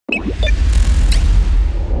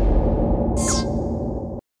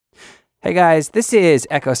Hey guys, this is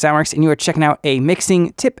Echo Soundworks, and you are checking out a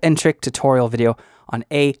mixing tip and trick tutorial video on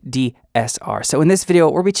ADSR. So in this video,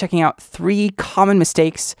 we'll be checking out 3 common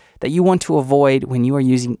mistakes that you want to avoid when you are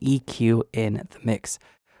using EQ in the mix.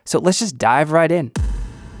 So let's just dive right in.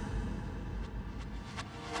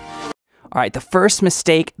 All right, the first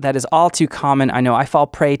mistake that is all too common, I know I fall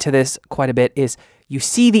prey to this quite a bit, is you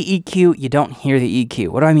see the EQ, you don't hear the EQ.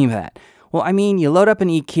 What do I mean by that? Well, I mean, you load up an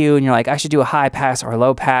EQ and you're like, I should do a high pass or a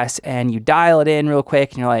low pass, and you dial it in real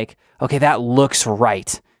quick and you're like, okay, that looks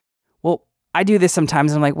right. Well, I do this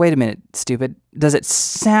sometimes and I'm like, wait a minute, stupid, does it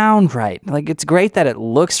sound right? Like, it's great that it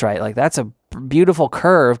looks right. Like, that's a beautiful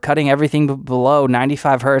curve cutting everything below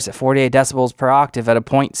 95 hertz at 48 decibels per octave at a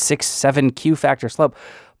 0.67 Q factor slope.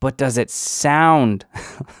 But does it sound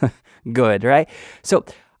good, right? So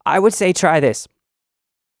I would say try this.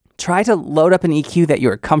 Try to load up an EQ that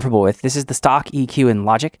you're comfortable with. This is the stock EQ in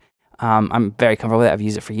Logic. I'm very comfortable with it. I've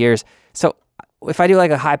used it for years. So if I do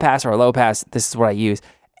like a high pass or a low pass, this is what I use.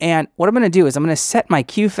 And what I'm going to do is I'm going to set my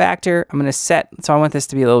Q factor. I'm going to set, so I want this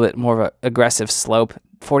to be a little bit more of an aggressive slope,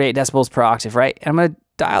 48 decibels per octave, right? And I'm going to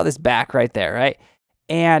dial this back right there, right?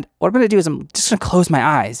 And what I'm going to do is I'm just going to close my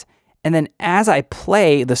eyes. And then as I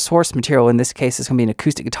play the source material, in this case, it's going to be an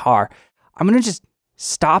acoustic guitar, I'm going to just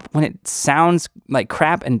stop when it sounds like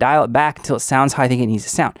crap and dial it back until it sounds how I think it needs to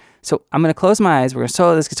sound. So I'm going to close my eyes, we're going to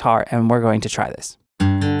solo this guitar, and we're going to try this.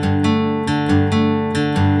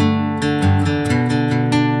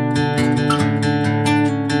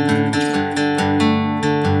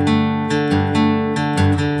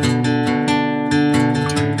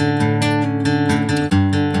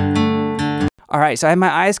 All right, so I have my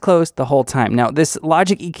eyes closed the whole time. Now, this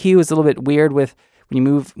Logic EQ is a little bit weird with when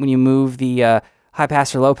you move the high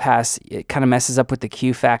pass or low pass, it kind of messes up with the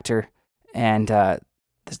Q factor and the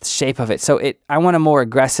shape of it. So I want a more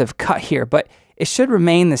aggressive cut here, but it should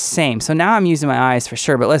remain the same. So now I'm using my eyes for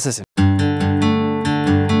sure, but let's listen.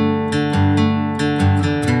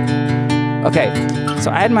 Okay,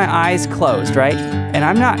 so I had my eyes closed, right? And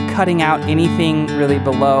I'm not cutting out anything really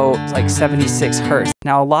below like 76 hertz.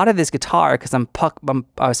 Now a lot of this guitar, because I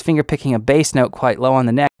was finger picking a bass note quite low on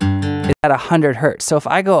the neck, is at 100 hertz. So if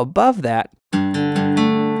I go above that,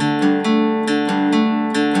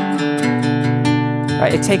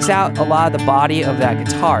 right, it takes out a lot of the body of that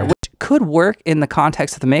guitar, which could work in the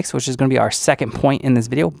context of the mix, which is going to be our second point in this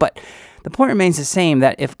video. But the point remains the same,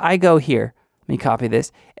 that if I go here, let me copy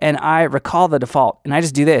this, and I recall the default, and I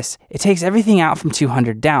just do this, it takes everything out from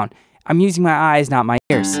 200 down. I'm using my eyes, not my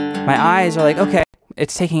ears. My eyes are like, okay,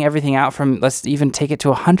 it's taking everything out from, let's even take it to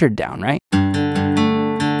 100 down, right?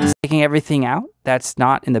 It's taking everything out that's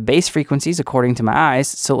not in the bass frequencies according to my eyes,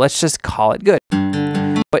 so let's just call it good.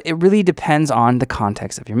 But it really depends on the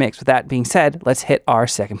context of your mix. With that being said, let's hit our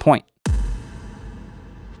second point.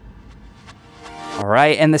 All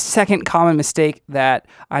right, and the second common mistake that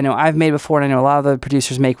I know I've made before, and I know a lot of the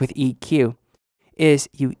producers make with EQ, is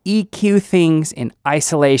you EQ things in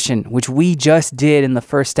isolation, which we just did in the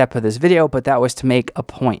first step of this video, but that was to make a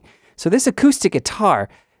point. So this acoustic guitar,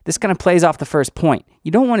 this kind of plays off the first point. You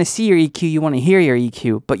don't want to see your EQ, you want to hear your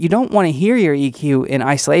EQ, but you don't want to hear your EQ in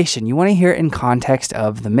isolation. You want to hear it in context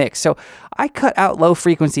of the mix. So I cut out low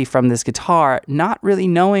frequency from this guitar, not really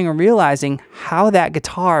knowing or realizing how that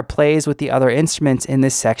guitar plays with the other instruments in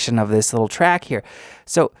this section of this little track here.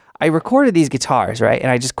 So I recorded these guitars, right? And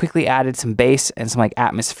I just quickly added some bass and some like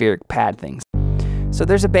atmospheric pad things. So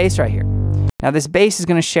there's a bass right here. Now this bass is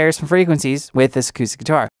going to share some frequencies with this acoustic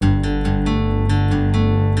guitar.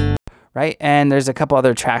 Right? And there's a couple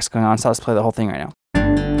other tracks going on, so let's play the whole thing right now.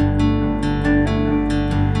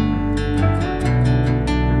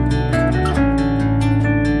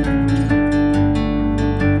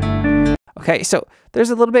 Okay, so there's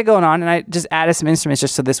a little bit going on, and I just added some instruments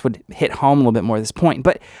just so this would hit home a little bit more at this point.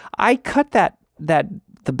 But I cut the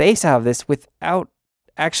bass out of this without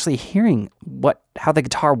actually hearing how the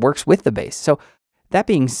guitar works with the bass. So that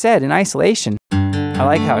being said, in isolation, I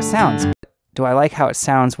like how it sounds. Do I like how it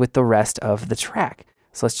sounds with the rest of the track?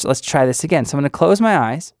 So let's try this again. So I'm going to close my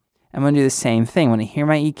eyes. I'm going to do the same thing. I'm going to hear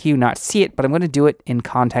my EQ, not see it, but I'm going to do it in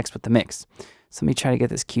context with the mix. So let me try to get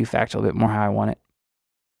this Q factor a little bit more how I want it.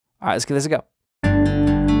 All right, let's give this a go.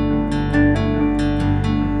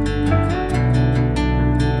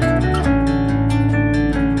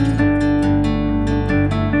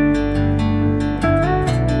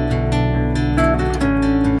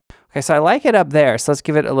 Okay, so I like it up there, so let's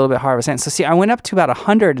give it a little bit harder of a sound. So see, I went up to about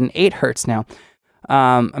 108 hertz now.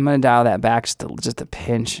 I'm going to dial that back just a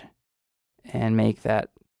pinch and make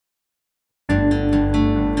that.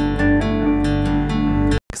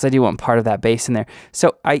 Because because I do want part of that bass in there.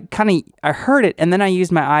 So I heard it, and then I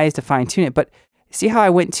used my eyes to fine tune it. But see how I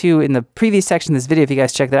went to, in the previous section of this video, if you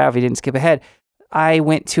guys check that out, if you didn't skip ahead, I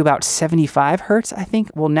went to about 75 hertz, I think.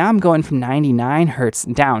 Well, now I'm going from 99 hertz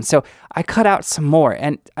down. So I cut out some more,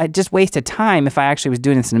 and I just wasted time if I actually was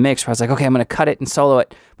doing this in a mix where I was like, okay, I'm going to cut it and solo it.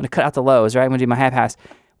 I'm going to cut out the lows, right? I'm going to do my high pass.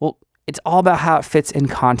 Well, it's all about how it fits in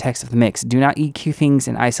context of the mix. Do not EQ things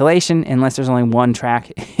in isolation unless there's only one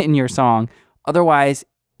track in your song. Otherwise,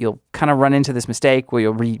 you'll kind of run into this mistake where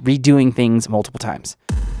you'll redoing things multiple times.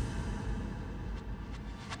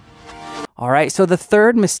 All right, so the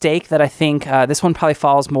third mistake that I think, this one probably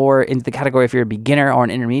falls more into the category if you're a beginner or an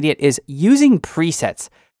intermediate, is using presets.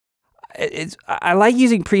 I like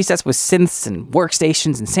using presets with synths and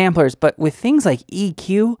workstations and samplers, but with things like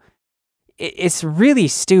EQ, it's really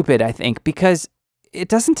stupid, I think, because it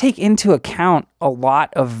doesn't take into account a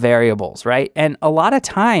lot of variables, right? And a lot of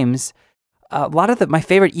times, my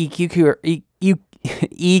favorite EQ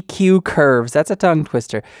curves, that's a tongue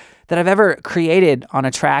twister, that I've ever created on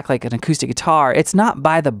a track like an acoustic guitar, it's not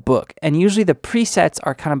by the book. And usually the presets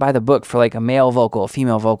are kind of by the book for like a male vocal, a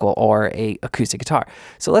female vocal, or a acoustic guitar.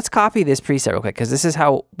 So let's copy this preset real quick, because this is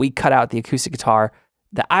how we cut out the acoustic guitar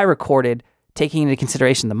that I recorded, taking into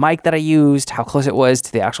consideration the mic that I used, how close it was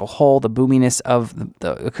to the actual hole, the boominess of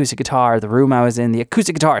the acoustic guitar, the room I was in, the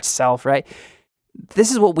acoustic guitar itself, right? This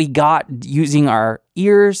is what we got using our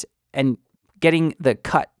ears and getting the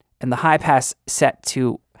cut and the high pass set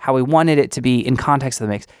to how we wanted it to be in context of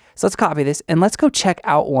the mix. So let's copy this and let's go check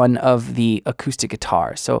out one of the acoustic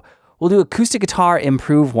guitars. So we'll do acoustic guitar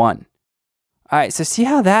improve 1. All right, so see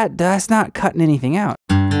how that's not cutting anything out.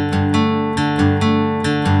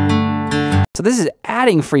 So this is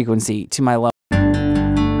adding frequency to my low,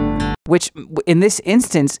 which in this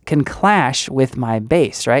instance can clash with my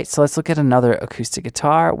bass, right? So let's look at another acoustic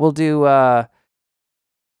guitar. We'll do,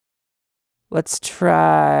 let's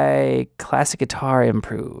try classic guitar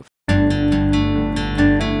improve.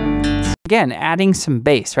 Again, adding some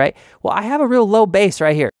bass, right? Well, I have a real low bass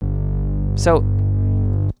right here. So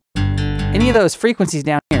any of those frequencies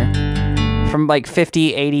down here from like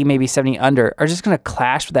 50, 80, maybe 70 under are just gonna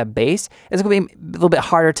clash with that bass. It's gonna be a little bit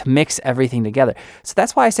harder to mix everything together. So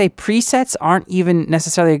that's why I say presets aren't even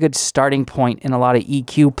necessarily a good starting point in a lot of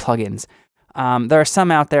EQ plugins. There are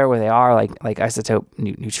some out there where they are, like Isotope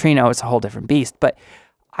Neutrino, it's a whole different beast. But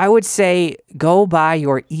I would say go by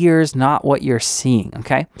your ears, not what you're seeing,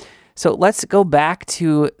 okay? So let's go back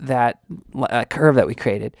to that curve that we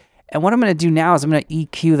created. And what I'm gonna do now is I'm gonna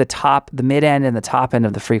EQ the top, the mid end, and the top end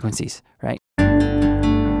of the frequencies, right?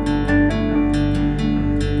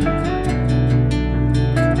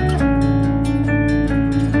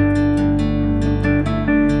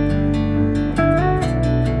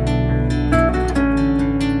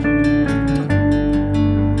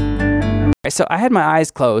 So I had my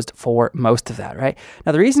eyes closed for most of that, right?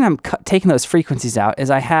 Now the reason I'm taking those frequencies out is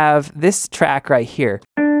I have this track right here,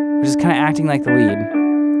 which is kind of acting like the lead.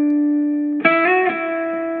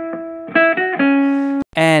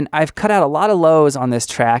 And I've cut out a lot of lows on this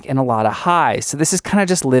track and a lot of highs. So this is kind of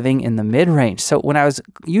just living in the mid-range. So when I was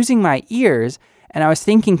using my ears and I was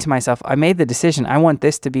thinking to myself, I made the decision, I want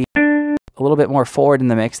this to be a little bit more forward in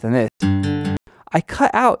the mix than this. I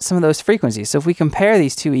cut out some of those frequencies. So if we compare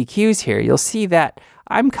these two EQs here, you'll see that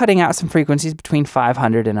I'm cutting out some frequencies between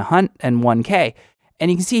 500 and 1K.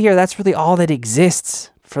 And you can see here, that's really all that exists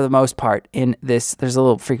for the most part in this. There's a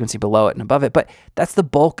little frequency below it and above it, but that's the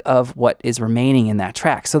bulk of what is remaining in that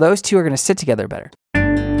track. So those two are gonna sit together better.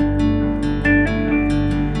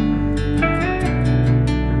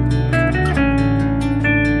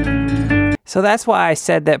 So that's why I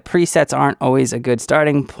said that presets aren't always a good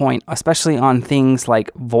starting point, especially on things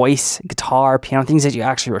like voice, guitar, piano, things that you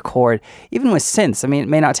actually record. Even with synths, I mean, it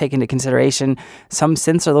may not take into consideration, some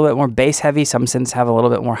synths are a little bit more bass heavy, some synths have a little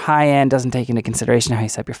bit more high end, doesn't take into consideration how you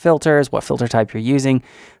set up your filters, what filter type you're using.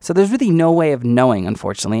 So there's really no way of knowing,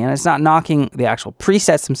 unfortunately, and it's not knocking the actual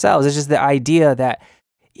presets themselves, it's just the idea that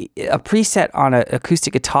a preset on an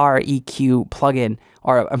acoustic guitar EQ plugin,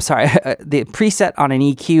 or I'm sorry, the preset on an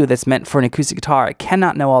EQ that's meant for an acoustic guitar, it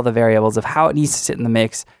cannot know all the variables of how it needs to sit in the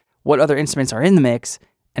mix, what other instruments are in the mix,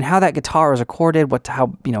 and how that guitar was recorded, what type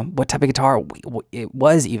of guitar it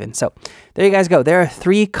was even. So there you guys go. There are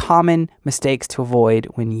 3 common mistakes to avoid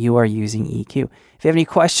when you are using EQ. If you have any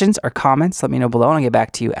questions or comments, let me know below and I'll get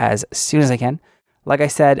back to you as soon as I can. Like I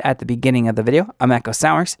said at the beginning of the video, I'm Echo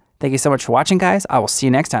Soundworks. Thank you so much for watching, guys. I will see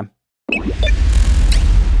you next time.